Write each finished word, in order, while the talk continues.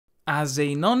As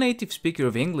a non-native speaker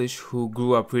of English who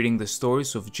grew up reading the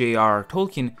stories of J.R.R.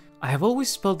 Tolkien, I have always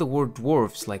spelled the word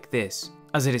dwarves like this,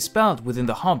 as it is spelled within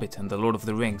The Hobbit and The Lord of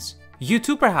the Rings. You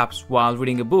too perhaps, while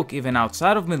reading a book even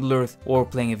outside of Middle-earth, or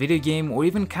playing a video game, or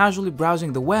even casually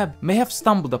browsing the web, may have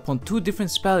stumbled upon two different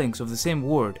spellings of the same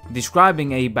word,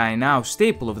 describing a by now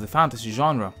staple of the fantasy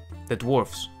genre, the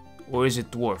dwarfs. Or is it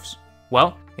dwarfs?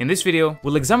 Well, in this video,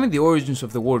 we'll examine the origins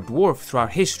of the word dwarf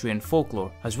throughout history and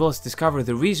folklore, as well as discover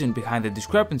the reason behind the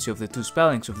discrepancy of the two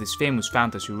spellings of this famous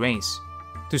fantasy race.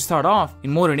 To start off,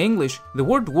 in modern English, the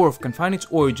word dwarf can find its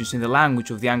origins in the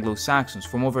language of the Anglo-Saxons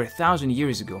from over 1,000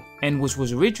 years ago, and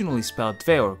was originally spelled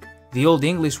dverg. The Old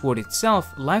English word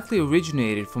itself likely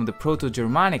originated from the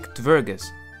Proto-Germanic dvergas,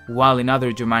 while in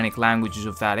other Germanic languages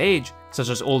of that age, such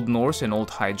as Old Norse and Old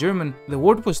High German, the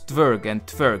word was dverg and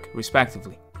tverg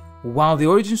respectively. While the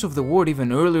origins of the word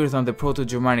even earlier than the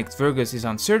Proto-Germanic dvergas is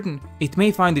uncertain, it may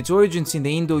find its origins in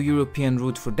the Indo-European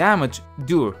root for damage,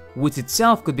 dur, which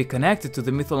itself could be connected to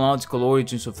the mythological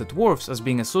origins of the dwarfs as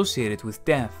being associated with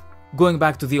death. Going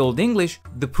back to the Old English,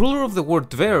 the plural of the word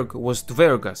dverg was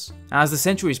dvergas. As the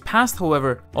centuries passed,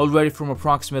 however, already from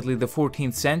approximately the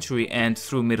 14th century and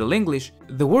through Middle English,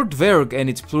 the word dverg and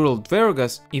its plural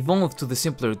dvergas evolved to the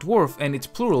simpler dwarf and its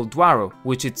plural dwaro,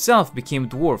 which itself became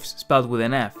dwarfs, spelled with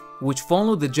an F, which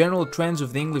followed the general trends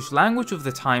of the English language of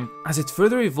the time as it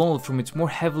further evolved from its more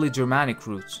heavily Germanic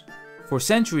roots. For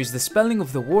centuries, the spelling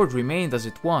of the word remained as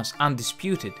it was,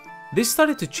 undisputed. This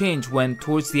started to change when,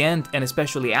 towards the end and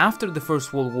especially after the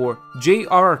First World War,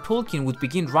 J.R.R. Tolkien would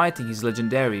begin writing his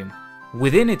legendarium.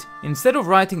 Within it, instead of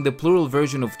writing the plural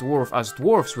version of dwarf as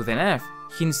dwarfs with an F,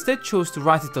 he instead chose to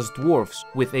write it as dwarfs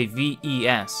with a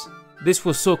V-E-S. This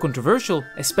was so controversial,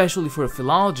 especially for a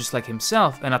philologist like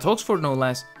himself, and at Oxford no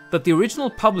less, that the original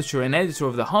publisher and editor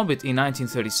of The Hobbit in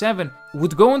 1937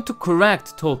 would go on to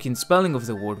correct Tolkien's spelling of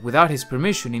the word without his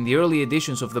permission in the early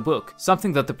editions of the book,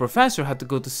 something that the professor had to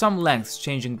go to some lengths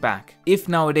changing back. If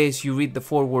nowadays you read the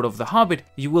foreword of The Hobbit,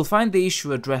 you will find the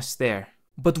issue addressed there.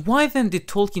 But why then did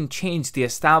Tolkien change the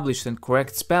established and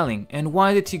correct spelling, and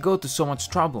why did he go to so much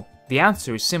trouble? The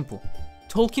answer is simple.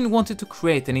 Tolkien wanted to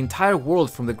create an entire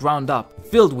world from the ground up,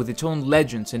 filled with its own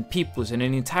legends and peoples and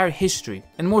an entire history,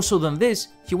 and more so than this,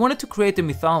 he wanted to create a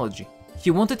mythology. He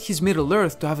wanted his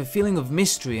Middle-earth to have a feeling of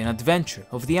mystery and adventure,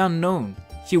 of the unknown.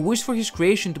 He wished for his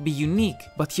creation to be unique,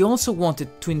 but he also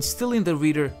wanted to instill in the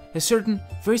reader a certain,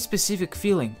 very specific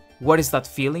feeling. What is that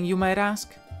feeling, you might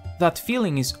ask? That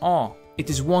feeling is awe, it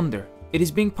is wonder, it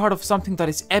is being part of something that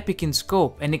is epic in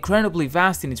scope and incredibly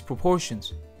vast in its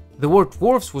proportions. The word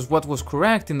dwarfs was what was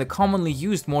correct in the commonly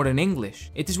used modern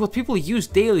English. It is what people use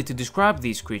daily to describe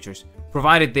these creatures,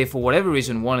 provided they for whatever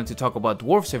reason wanted to talk about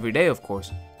dwarfs every day, of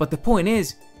course. But the point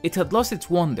is, it had lost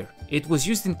its wonder. It was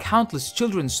used in countless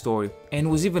children's stories and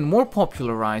was even more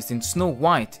popularized in Snow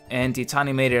White and its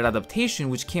animated adaptation,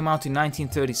 which came out in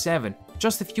 1937,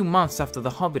 just a few months after The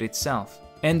Hobbit itself.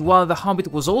 And while The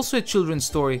Hobbit was also a children's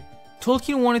story,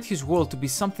 Tolkien wanted his world to be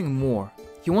something more.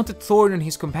 He wanted Thorin and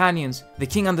his companions, the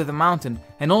king under the mountain,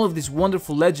 and all of these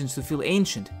wonderful legends to feel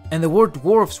ancient, and the word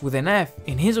dwarfs with an F,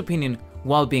 in his opinion,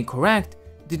 while being correct,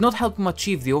 did not help him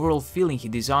achieve the overall feeling he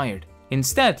desired.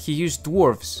 Instead, he used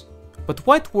dwarves. But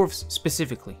why dwarfs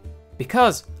specifically?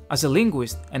 Because, as a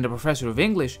linguist and a professor of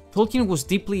English, Tolkien was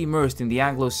deeply immersed in the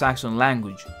Anglo-Saxon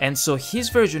language, and so his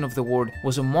version of the word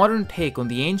was a modern take on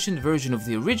the ancient version of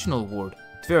the original word,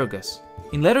 dvergas.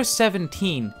 In letter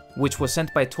 17, which was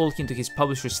sent by Tolkien to his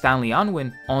publisher Stanley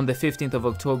Unwin on the 15th of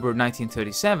October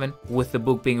 1937, with the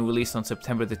book being released on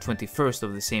September the 21st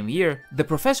of the same year, the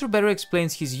professor better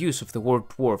explains his use of the word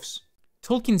dwarfs.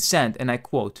 Tolkien said, and I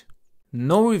quote,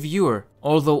 "No reviewer,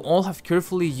 although all have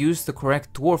carefully used the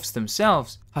correct dwarfs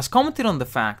themselves, has commented on the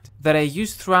fact that I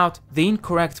used throughout the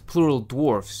incorrect plural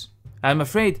dwarfs. I am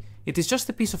afraid it is just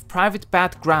a piece of private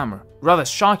bad grammar, rather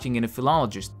shocking in a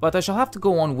philologist, but I shall have to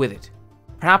go on with it.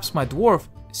 Perhaps my dwarf,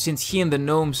 since he and the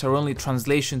gnomes are only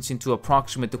translations into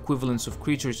approximate equivalents of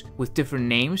creatures with different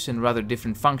names and rather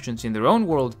different functions in their own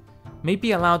world, may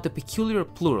be allowed the peculiar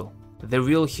plural. The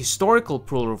real historical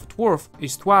plural of dwarf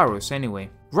is dwaros anyway.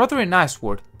 Rather a nice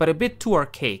word, but a bit too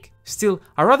archaic. Still,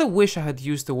 I rather wish I had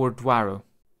used the word dwaro."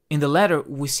 In the letter,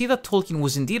 we see that Tolkien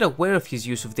was indeed aware of his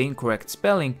use of the incorrect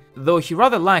spelling, though he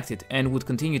rather liked it and would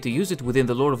continue to use it within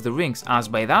The Lord of the Rings, as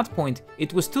by that point,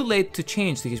 it was too late to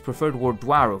change to his preferred word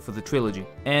dwaro for the trilogy.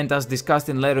 And as discussed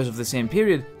in letters of the same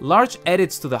period, large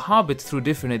edits to The Hobbit through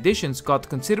different editions got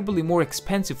considerably more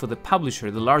expensive for the publisher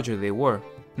the larger they were.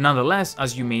 Nonetheless,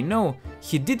 as you may know,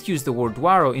 he did use the word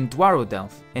dwaro in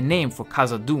Dwarodelf, a name for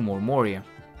khazad-dum or Moria.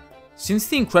 Since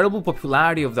the incredible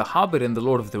popularity of The Hobbit and The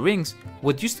Lord of the Rings,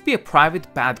 what used to be a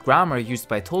private bad grammar used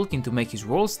by Tolkien to make his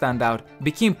world stand out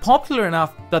became popular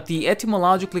enough that the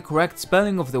etymologically correct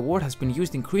spelling of the word has been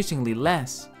used increasingly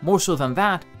less. More so than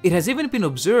that, it has even been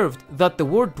observed that the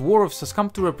word dwarves has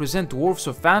come to represent dwarfs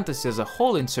of fantasy as a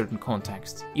whole in certain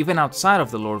contexts, even outside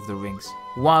of The Lord of the Rings,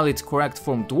 while its correct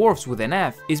form dwarfs with an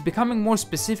F is becoming more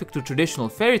specific to traditional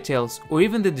fairy tales or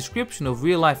even the description of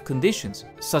real-life conditions,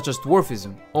 such as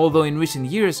dwarfism, although in recent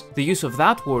years the use of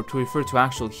that word to refer to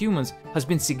actual humans has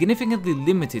been significantly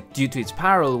limited due to its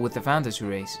parallel with the fantasy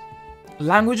race.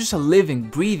 Languages are living,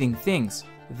 breathing things.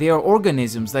 They are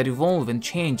organisms that evolve and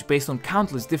change based on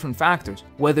countless different factors,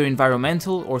 whether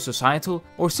environmental or societal,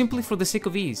 or simply for the sake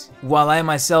of ease. While I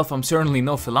myself am certainly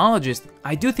no philologist,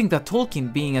 I do think that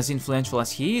Tolkien, being as influential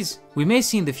as he is, we may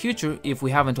see in the future, if we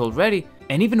haven't already,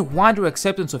 an even wider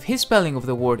acceptance of his spelling of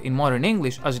the word in modern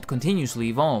English as it continuously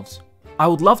evolves. I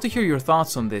would love to hear your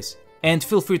thoughts on this, and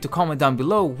feel free to comment down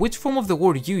below which form of the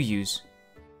word you use.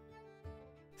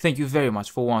 Thank you very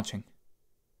much for watching.